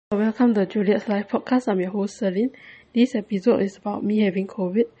Welcome to Juliet's Life Podcast. I'm your host, Celine. This episode is about me having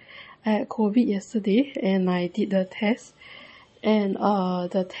COVID. I had COVID yesterday and I did the test. And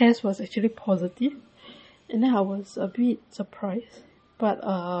the test was actually positive. And then I was a bit surprised. But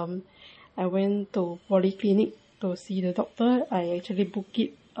I went to Polyclinic to see the doctor. I actually booked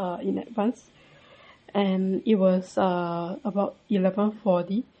it in advance. And it was about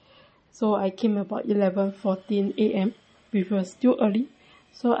 11:40. So I came about 11:14 a.m. which was still early.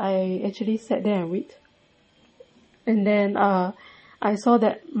 So I actually sat there and wait. And then I saw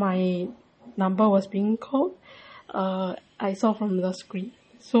that my number was being called. I saw from the screen.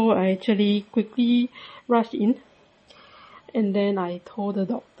 So I actually quickly rushed in. And then I told the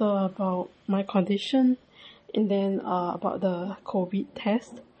doctor about my condition. And then about the COVID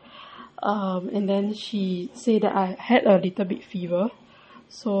test. And then she said that I had a little bit fever.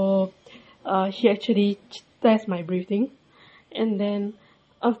 So she actually tested my breathing. And then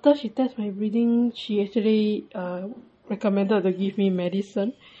after she tested my breathing, she actually recommended to give me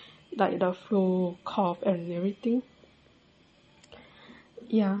medicine, like the flu, cough, and everything.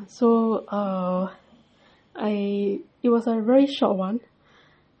 Yeah, so it was a very short one.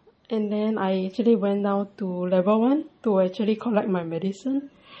 And then I actually went down to level 1 to actually collect my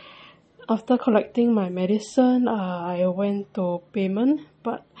medicine. After collecting my medicine, I went to payment,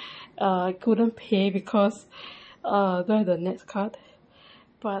 but I couldn't pay because I don't have the NETS card.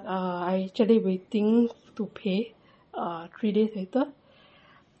 But I actually waiting to pay 3 days later.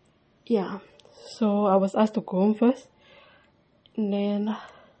 Yeah, so I was asked to go home first. And then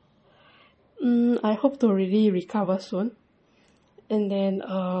I hope to really recover soon. And then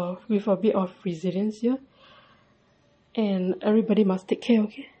with a bit of resilience here. And everybody must take care,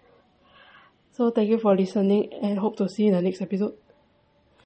 okay? So thank you for listening and hope to see you in the next episode.